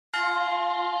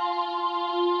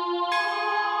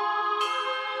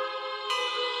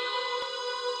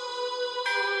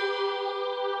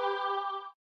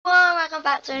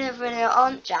welcome back to another video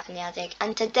on Jack and the Attic,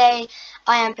 and today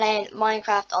I am playing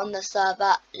Minecraft on the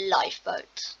server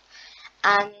Lifeboat.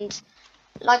 And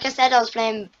like I said, I was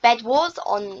playing Bedwars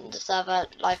on the server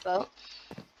Lifeboat.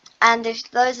 And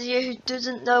if those of you who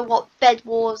doesn't know what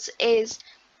Bedwars is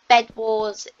a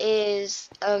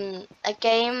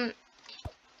game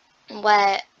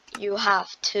where you have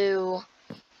to...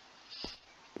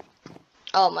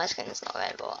 Oh, my screen is not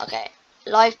available. Okay,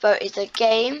 Lifeboat is a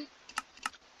game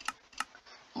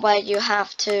where you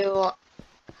have to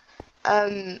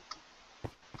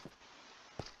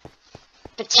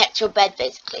protect your bed,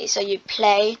 basically. So you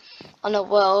play on a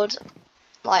world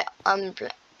like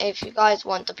if you guys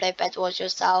want to play Bedwars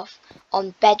yourself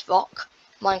on Bedrock,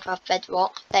 Minecraft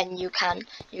Bedrock, then you can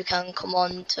come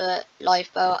on to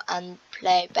Lifeboat and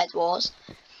play Bedwars.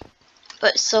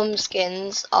 But some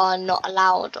skins are not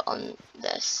allowed on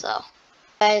this, so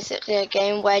basically a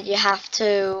game where you have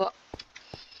to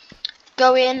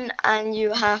go in and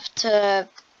you have to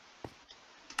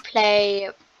play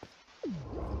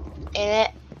in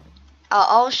it.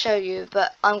 I'll show you,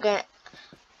 but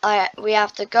we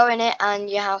have to go in it, and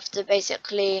you have to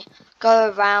basically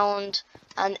go around,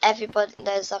 and everybody,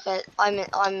 there's like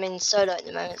I'm in solo at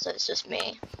the moment, so it's just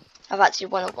me. I've actually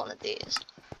won one of these.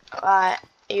 Right,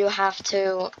 you have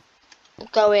to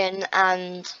go in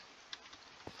and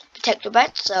protect your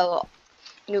bed, so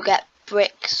you get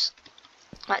bricks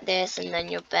like this, and then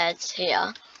your bed's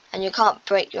here, and you can't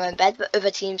break your own bed, but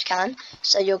other teams can,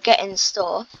 so you're getting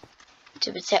stuff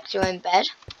to protect your own bed,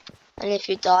 and if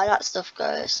you die, that stuff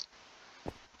goes.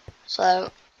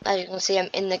 So as you can see, I'm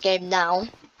in the game now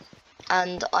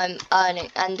and I'm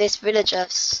earning, and this villager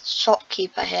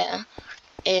shopkeeper here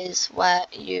is where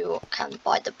you can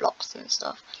buy the blocks and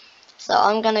stuff. So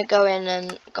I'm gonna go in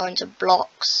and go into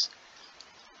blocks.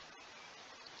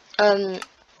 I'm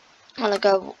gonna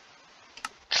go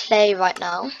clay right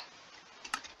now,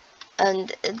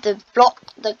 and the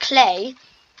clay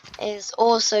is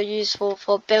also useful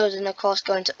for building across,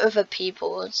 going to other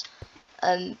people's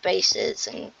bases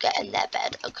and getting their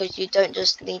bed, because you don't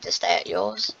just need to stay at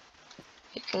yours,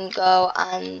 you can go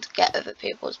and get other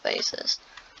people's bases,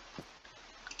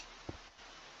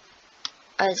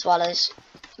 as well as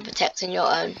protecting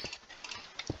your own.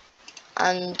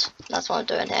 And that's what I'm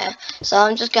doing here. So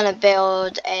I'm just gonna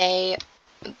build a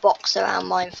box around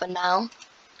mine for now,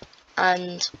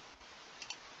 and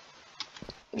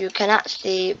you can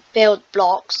actually build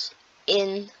blocks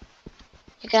in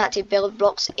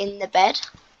the bed,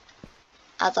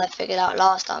 as I figured out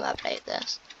last time I played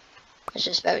this, which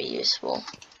is very useful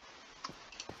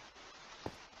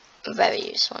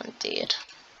indeed.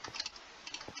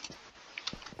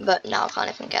 But now I can't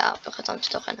even get out because I'm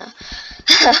stuck in there.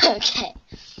 Okay,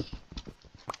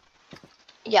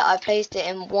 yeah, I placed it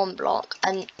in one block,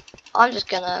 and I'm just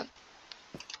gonna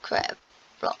create a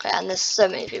block here, and there's so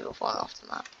many people falling off the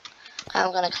map.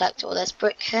 I'm gonna collect all this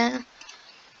brick here.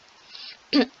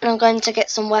 I'm going to get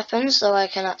some weapons so I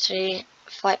can actually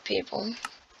fight people.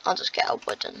 I'll just get a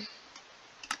wooden.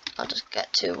 I'll just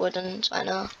get 2 woodens right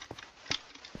now.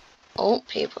 Oh,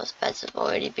 people's beds have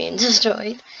already been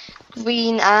destroyed.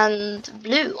 Green and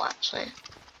blue, actually.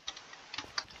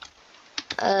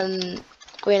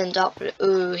 Green and dark blue.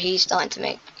 Ooh, he's starting to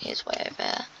make his way over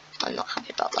here. I'm not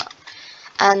happy about that.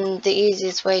 And the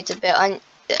easiest way to build, and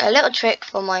a little trick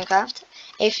for Minecraft,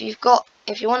 if you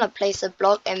want to place a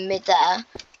block in mid-air,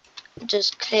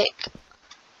 just click,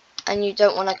 and you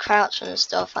don't want to crouch and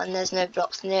stuff, and there's no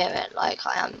blocks near it like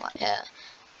I am right here,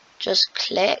 just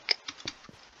click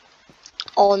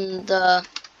on the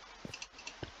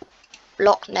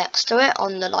block next to it,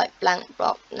 on the like blank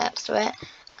block next to it,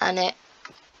 and it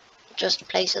just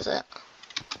places it.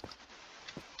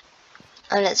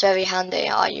 And it's very handy.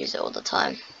 I use it all the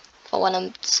time for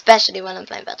especially when I'm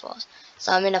playing Bedwars.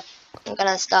 So I'm gonna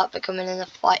start becoming in a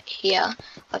fight here.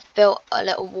 I've built a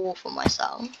little wall for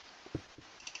myself.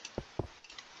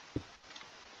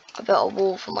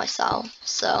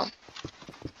 So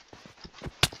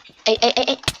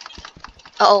hey.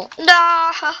 Uh oh,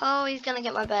 no, he's gonna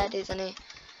get my bed, isn't he?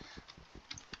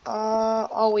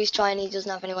 Oh, he's trying. He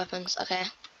doesn't have any weapons. Okay,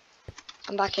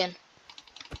 I'm back in.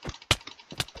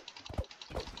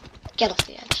 Get off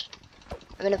the edge.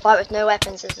 I'm in a fight with no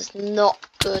weapons. This is not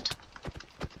good.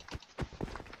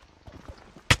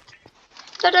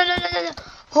 No.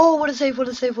 Oh, what a save.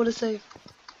 Okay,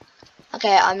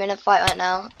 I'm in a fight right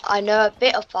now. I know a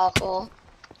bit of parkour.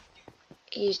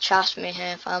 He's trashed me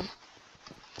here, fam.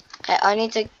 Okay, I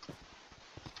need to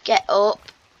get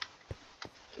up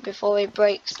before he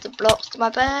breaks the blocks to my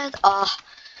bed. Ah,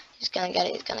 he's gonna get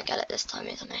it this time,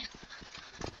 isn't he?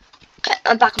 Okay,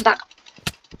 I'm back.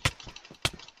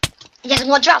 Yes, I'm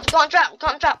gonna drop. Go on, drop. Go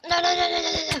on, drop. No, no, no, no,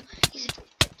 no, no, no. Easy.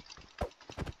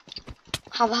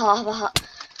 Have a heart, have a heart.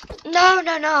 No,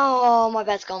 no, no. Oh, my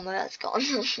bed's gone. My bed's gone.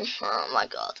 Oh my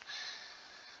god.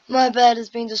 My bed has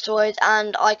been destroyed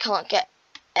and I can't get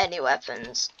any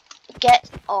weapons. Get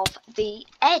off the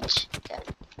edge. Okay.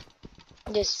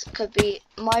 This could be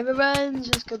my revenge.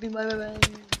 This could be my revenge.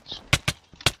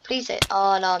 Please say.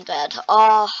 Oh no, I'm dead.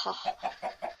 Oh,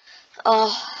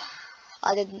 oh,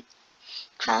 I didn't.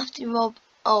 Crafty Rob.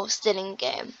 Oh, still in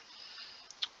game.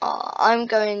 Oh, I'm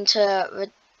going to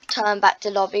return back to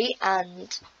lobby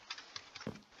and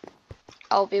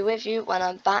I'll be with you when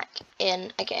I'm back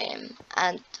in a game.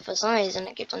 And for some reason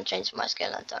it keeps on changing my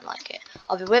skin. I don't like it.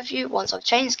 I'll be with you once I've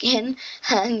changed skin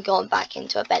and gone back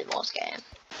into a Bedwars game.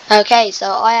 Okay,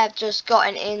 so I have just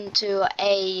gotten into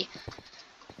a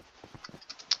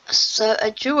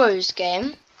duos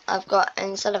game. I've got,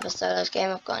 instead of a solos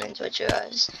game, I've gotten into a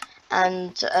duos,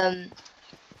 and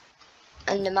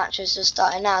the match is just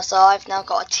starting now. So I've now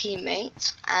got a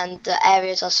teammate, and the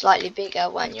areas are slightly bigger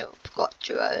when you've got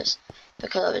duos,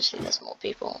 because obviously there's more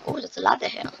people. Oh, there's a ladder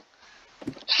here.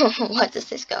 Where does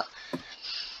this go?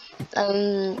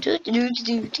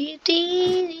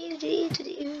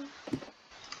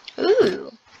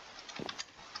 Ooh.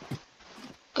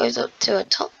 Goes up to a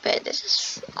top bit. This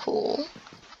is cool.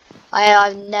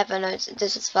 I've never noticed.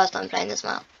 This is the first time playing this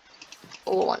map.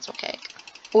 Oh, I want some cake.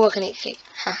 Oh, I can eat cake.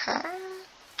 Haha.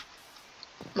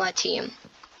 My team.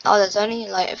 Oh, there's only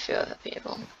like a few other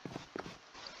people.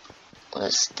 Well,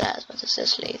 there's stairs. Where does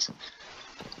this lead?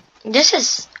 This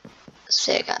is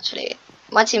sick, actually.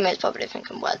 My teammate's probably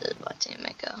thinking, where did my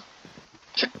teammate go?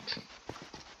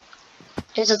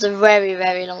 This is a very,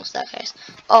 very long staircase.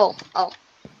 Oh,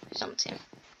 he's on the team.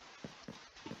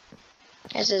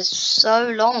 This is so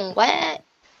long. Where?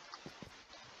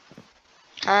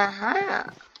 Aha.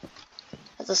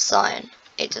 There's a sign.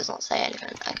 It does not say anything.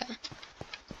 Okay.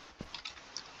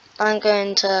 I'm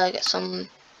going to get some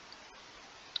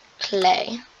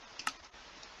clay.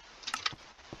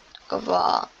 Got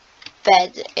our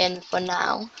bed in for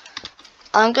now.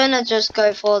 I'm going to just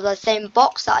go for the same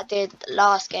box that I did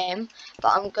last game, but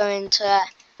I'm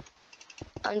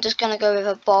just going to go with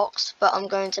a box, but I'm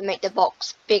going to make the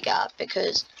box bigger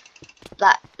because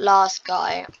that last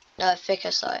guy,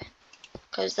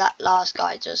 because that last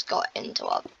guy just got into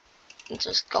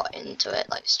it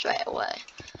like straight away,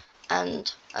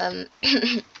 and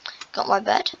got my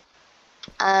bed,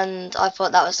 and I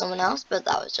thought that was someone else, but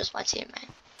that was just my teammate.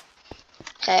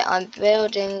 Okay, I'm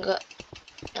building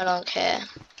along here,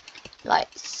 like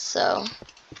so.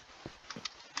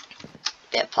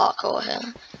 Bit of parkour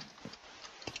here.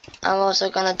 I'm also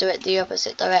gonna do it the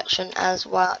opposite direction as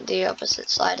well, the opposite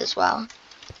side as well.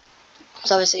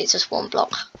 So obviously it's just one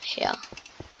block here.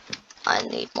 I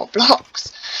need more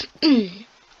blocks. Get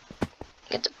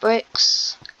the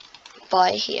bricks.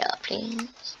 By here,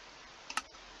 please.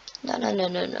 No.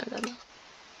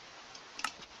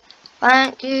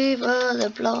 Thank you for the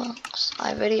blocks.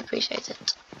 I really appreciate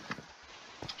it.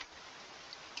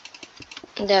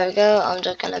 There we go. I'm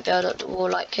just gonna build up the wall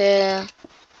like here.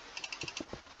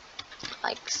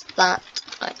 Like that,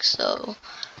 like so,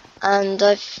 and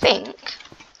I think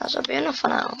that should be enough for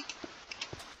now.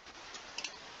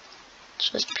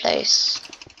 Just place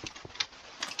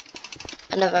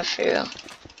another few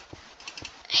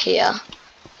here,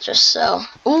 just so.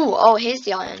 Ooh, oh, here's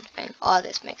the iron thing. Oh,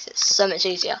 this makes it so much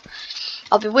easier.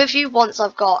 I'll be with you once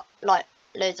I've got like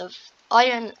loads of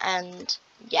iron, and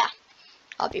yeah,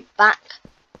 I'll be back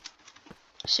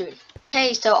soon.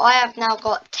 Okay, so I have now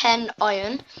got 10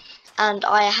 iron. And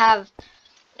I have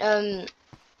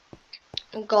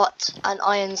got an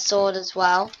iron sword as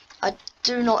well. I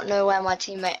do not know where my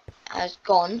teammate has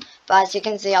gone, but as you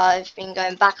can see, I've been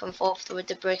going back and forth with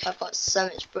the brick. I've got so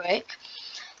much brick.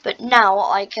 But now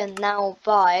I can now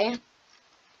buy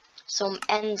some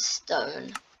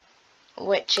endstone,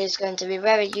 which is going to be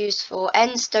very useful.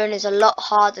 Endstone is a lot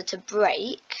harder to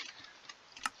break.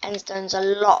 Endstone's a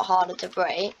lot harder to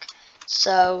break.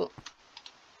 So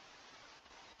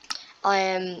I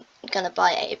am gonna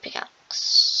buy a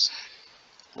pickaxe.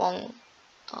 There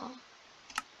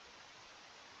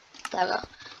we go.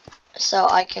 So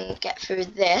I can get through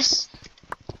this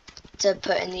to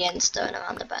put in the endstone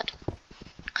around the bed.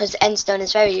 Because endstone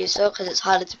is very useful because it's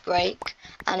harder to break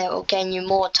and it will gain you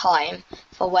more time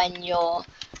for when you're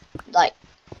like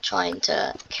trying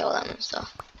to kill them and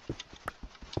stuff.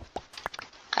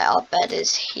 Okay, our bed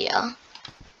is here.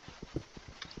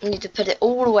 You need to put it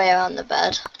all the way around the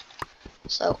bed.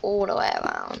 So all the way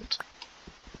around,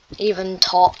 even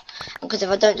top, because if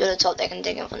I don't do the top, they can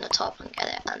dig in from the top and get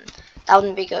it, and that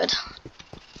wouldn't be good.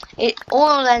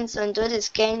 All endstone does is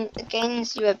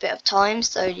gains you a bit of time,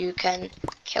 so you can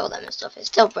kill them and stuff. It's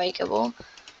still breakable.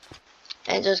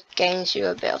 It just gains you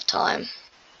a bit of time.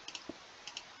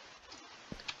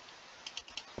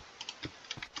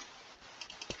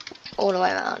 All the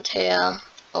way around here.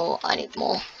 Oh, I need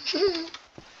more.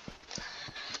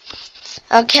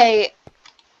 Okay,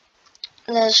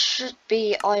 there should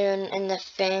be iron in the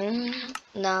thing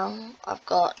now. I've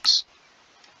got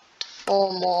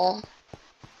 4 more.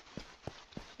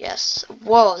 Yes.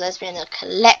 Whoa, there's been a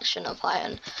collection of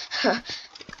iron.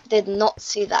 Did not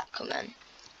see that coming.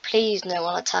 Please no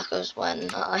one attack us when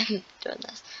I'm doing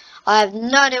this. I have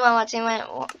no idea where my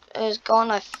teammate is gone.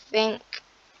 I think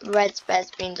red's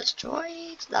bed's been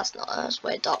destroyed. That's not us.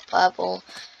 We're dark purple.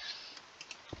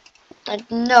 I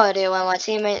have no idea where my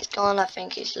teammate's gone. I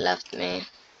think he's left me.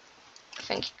 I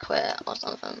think he quit or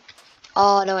something.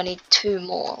 Oh no, I need 2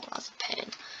 more. That's a pain.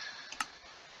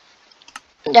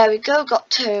 There we go, got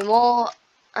 2 more,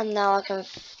 and now I can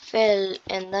fill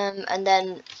in them and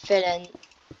then fill in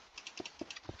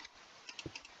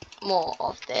more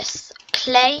of this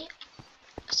clay.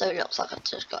 So it looks like we've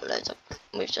just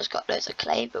got loads of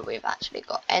clay, but we've actually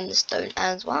got endstone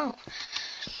as well.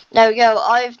 There we go.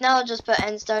 I've now just put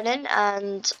endstone in,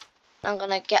 and I'm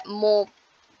gonna get more.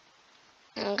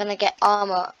 I'm gonna get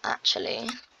armor actually,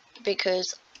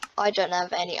 because I don't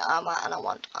have any armor and I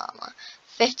want armor.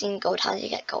 15 gold. How do you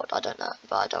get gold? I don't know,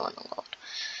 but I don't want no gold.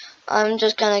 I'm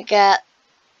just gonna get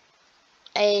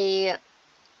a.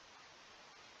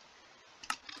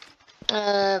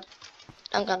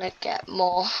 I'm gonna get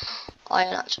more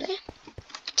iron actually.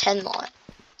 10 more.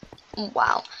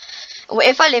 Wow.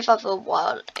 If I live up for a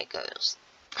while, it goes.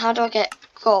 How do I get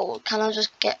gold? Can I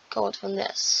just get gold from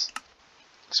this?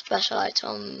 Special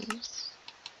items.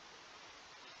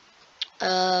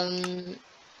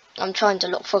 I'm trying to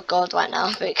look for gold right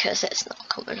now because it's not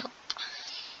coming up.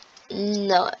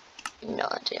 No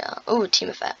idea. Oh, team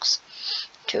effects.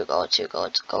 2 gold, 2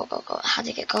 gold, gold. How do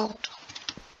you get gold?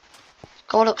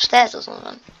 Gold upstairs or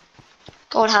something?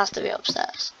 Gold has to be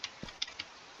upstairs.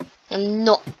 I'm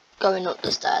not going up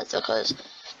the stairs because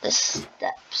the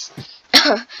steps.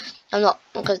 I'm not,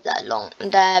 because they're long.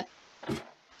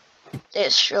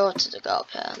 It's shorter to go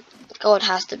up here. Gold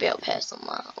has to be up here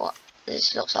somewhere. What?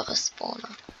 This looks like a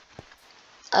spawner.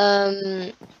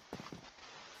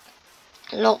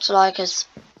 Looks like a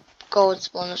gold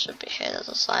spawner should be here. There's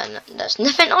a sign. There's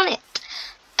nothing on it.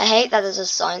 I hate that there's a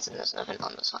sign and there's nothing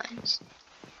on the signs.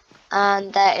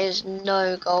 And there is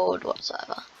no gold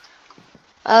whatsoever.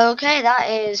 Okay, that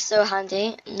is so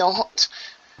handy. Not.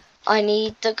 I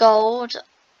need the gold.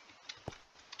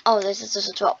 Oh, this is just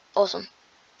a drop. Awesome.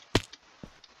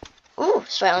 Ooh,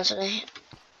 straight onto the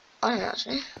iron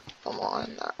actually. Put more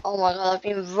on that. Oh my god, I've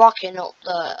been rocking up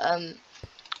the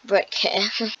brick here.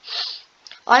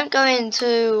 I'm going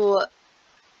to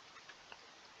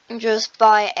just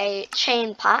buy a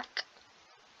chain pack.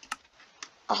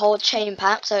 A whole chain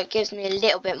pack, so it gives me a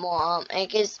little bit more armor. It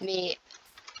gives me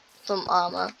some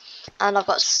armor, and I've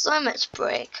got so much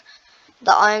brick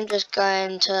that I'm just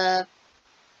going to.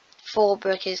 4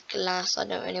 brick is glass. I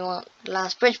don't really want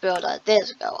glass. Bridge builder.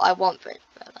 There's a go. I want bridge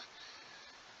builder.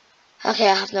 Okay,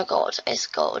 I have no gold. It's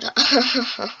gold.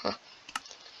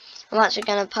 I'm actually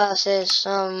going to purchase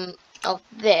some of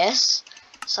this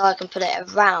so I can put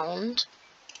it around,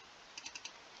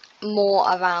 more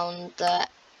around the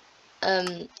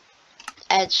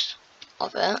edge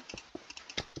of it.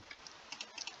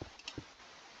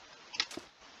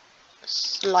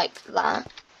 It's like that.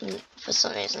 For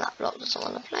some reason that block doesn't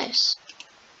want to place.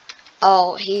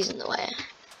 Oh, he's in the way,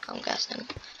 I'm guessing.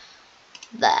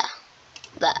 There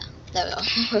we go.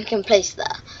 We can place there.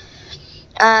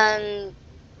 And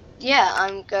yeah,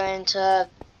 I'm going to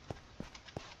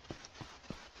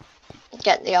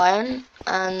get the iron.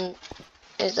 And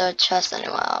is there a chest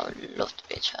anywhere? I would love to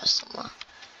be a chest somewhere.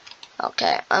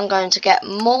 Okay, I'm going to get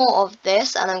more of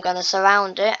this and I'm going to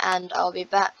surround it, and I'll be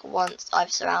back once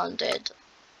I've surrounded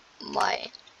my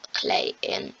clay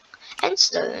in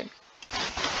endstone.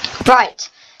 Right,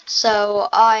 so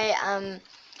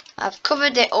I've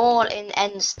covered it all in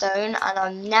endstone, and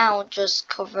I'm now just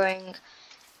covering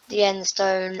the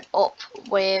endstone up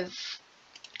with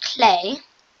clay.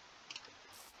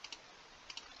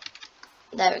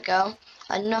 There we go.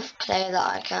 Enough clay that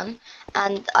I can,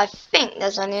 and I think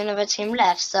there's only another team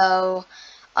left, so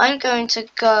I'm going to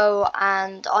go,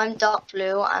 and I'm dark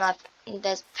blue and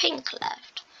there's pink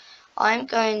left. I'm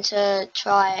going to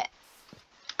try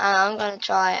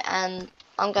and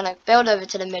I'm going to build over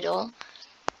to the middle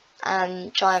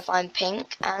and try and find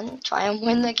pink and try and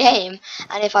win the game.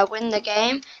 And if I win the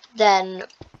game, then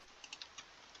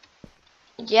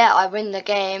yeah, I win the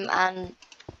game, and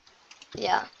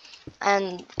yeah.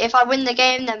 And if I win the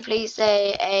game, then please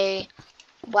say a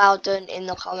well done in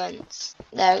the comments.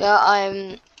 There we go.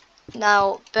 I'm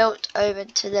now built over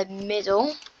to the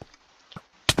middle.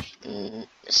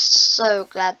 So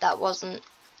glad that wasn't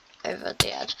over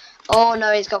the edge. Oh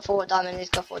no, he's got 4 diamonds. He's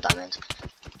got 4 diamonds.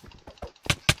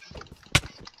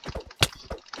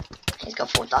 He's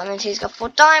got 4 diamonds. He's got 4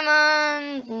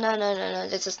 diamonds. No, no, no, no.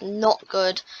 This is not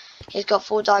good. He's got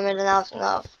 4 diamonds, and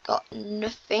I've got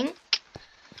nothing.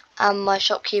 And my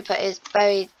shopkeeper is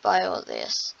buried by all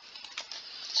this.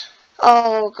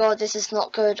 Oh god, this is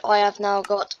not good. I have now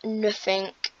got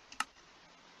nothing.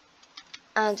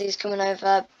 And he's coming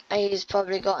over. He's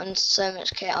probably gotten so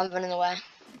much kit. I'm running away.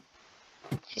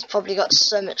 He's probably got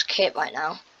so much kit right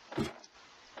now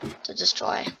to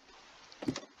destroy.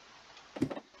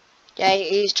 Yeah,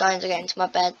 he's trying to get into my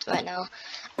bed right now.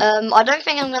 I don't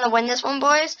think I'm gonna win this one,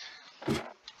 boys.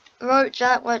 Roach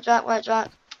Jack, Roach Jack, Roach Jack.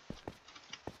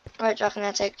 Right,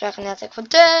 Draconatic for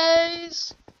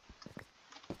days.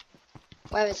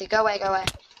 Where is he? Go away, go away.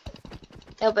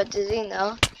 A little bit dizzy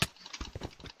though.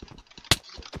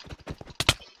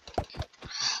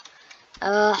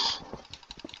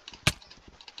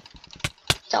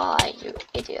 Die, you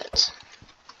idiot.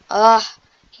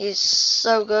 He's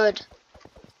so good.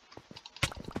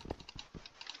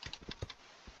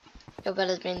 Your bed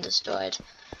has been destroyed.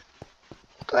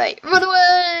 Great, run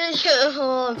away!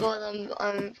 Oh god,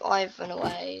 I've run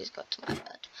away. He's got to my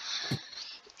bed.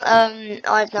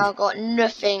 I've now got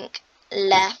nothing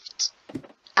left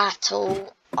at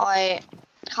all. I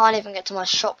can't even get to my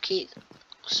shopkeeper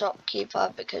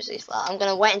because he's like, I'm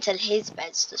gonna wait until his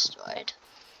bed's destroyed.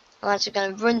 I'm actually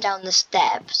gonna run down the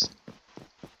steps.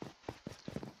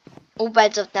 All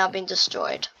beds have now been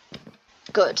destroyed.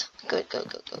 Good, good, good,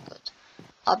 good, good, good.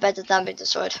 Our beds have now been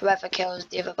destroyed. Whoever kills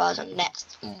the other person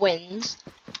next wins.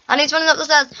 And he's running up the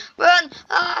stairs. Run!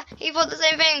 Ah! He thought the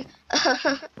same thing.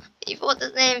 He thought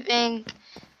the same thing.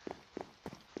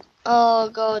 Oh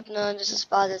god, no, this is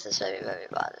bad. This is very, very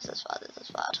bad. This is bad. This is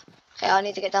bad. Okay, I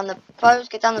need to get down the post.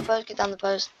 Get down the post. Get down the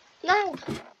post. No!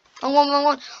 Wrong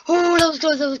one. Oh, that was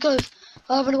close. That was close.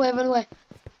 Oh, run away, run away.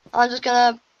 I'm just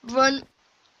gonna run.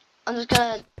 I'm just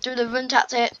gonna do the run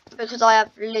tactic because I have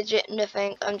legit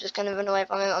nothing. I'm just gonna run away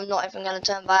from him. I'm not even gonna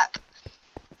turn back.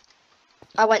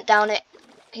 I went down it.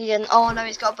 He didn't. Oh no,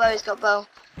 he's got a bow. He's got a bow.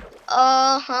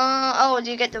 Oh, do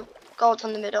you get the gold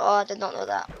from the middle? Oh, I did not know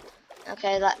that.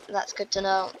 Okay, that's good to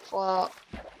know for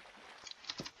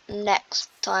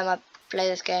next time I play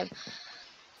this game.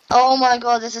 Oh my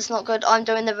god, this is not good. I'm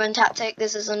doing the run tactic.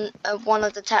 This is one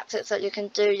of the tactics that you can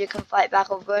do. You can fight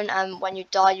back or run, and when you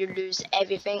die you lose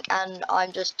everything, and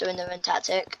I'm just doing the run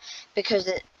tactic because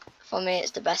for me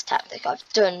it's the best tactic I've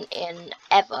done in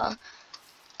ever,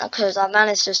 because I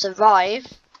managed to survive,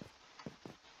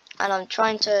 and I'm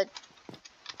trying to...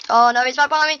 Oh no, he's right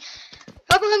behind me!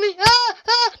 Right behind me! Ah!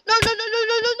 Ah! No, no, no, no,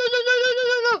 no, no, no, no, no, no, no,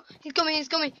 no, no! He's coming, he's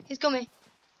coming, he's coming.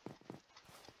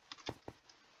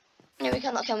 No, he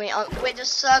cannot kill me. We're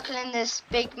just circling this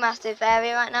big, massive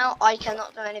area right now. I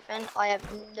cannot do anything. I have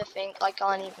nothing. I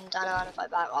can't even turn around and fight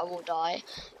back. I will die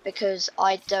because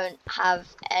I don't have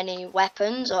any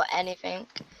weapons or anything.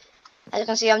 As you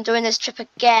can see, I'm doing this trip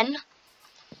again.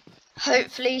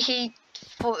 Hopefully he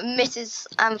misses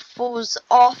and falls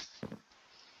off.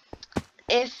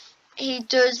 If he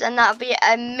does, then that'll be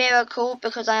a miracle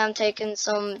because I am taking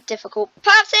some difficult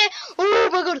paths here. Oh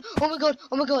my god, oh my god,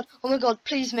 oh my god, oh my god,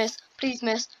 please miss, please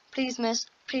miss, please miss,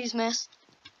 please miss.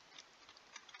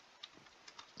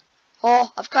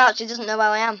 Oh, I've crouched, he doesn't know where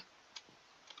I am.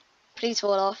 Please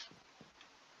fall off.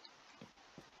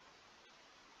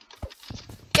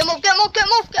 Get him off, get him off, get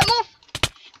him off, get him off!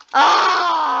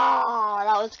 Ah,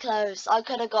 that was close. I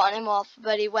could have gotten him off,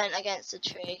 but he went against the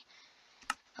tree.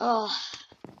 Oh,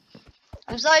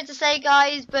 I'm sorry to say,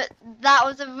 guys, but that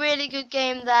was a really good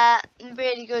game there.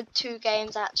 Really good 2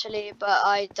 games, actually, but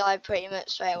I died pretty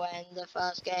much straight away in the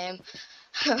first game.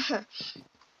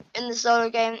 In the solo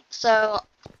game. So,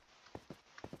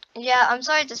 yeah, I'm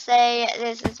sorry to say,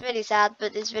 this is really sad,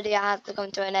 but this video has to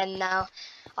come to an end now.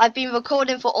 I've been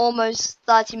recording for almost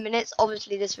 30 minutes.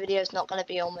 Obviously, this video is not going to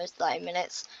be almost 30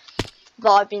 minutes.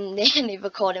 But I've been nearly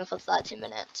recording for 30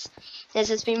 minutes. This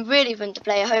has been really fun to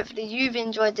play. Hopefully you've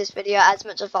enjoyed this video as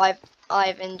much as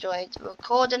I've enjoyed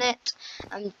recording it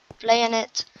and playing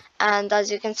it. And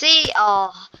as you can see, I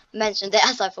mentioned it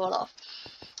as I fall off.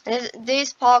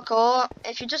 This parkour,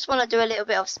 if you just want to do a little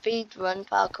bit of speed run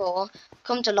parkour,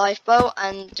 come to Lifeboat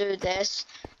and do this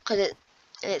because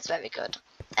it's very good.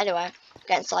 Anyway,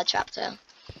 getting sidetracked here.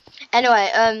 Anyway,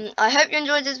 I hope you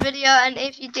enjoyed this video, and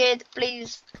if you did,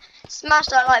 please smash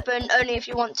that like button only if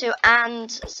you want to,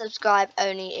 and subscribe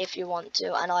only if you want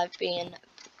to. And I've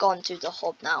gone to the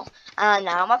hub now, and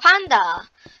now I'm a panda.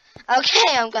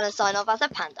 Okay, I'm gonna sign off as a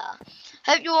panda.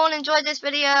 Hope you all enjoyed this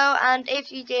video, and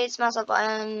if you did, smash that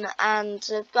button and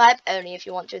subscribe only if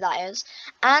you want to, that is.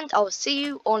 And I'll see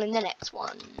you all in the next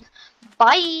one.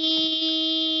 Bye.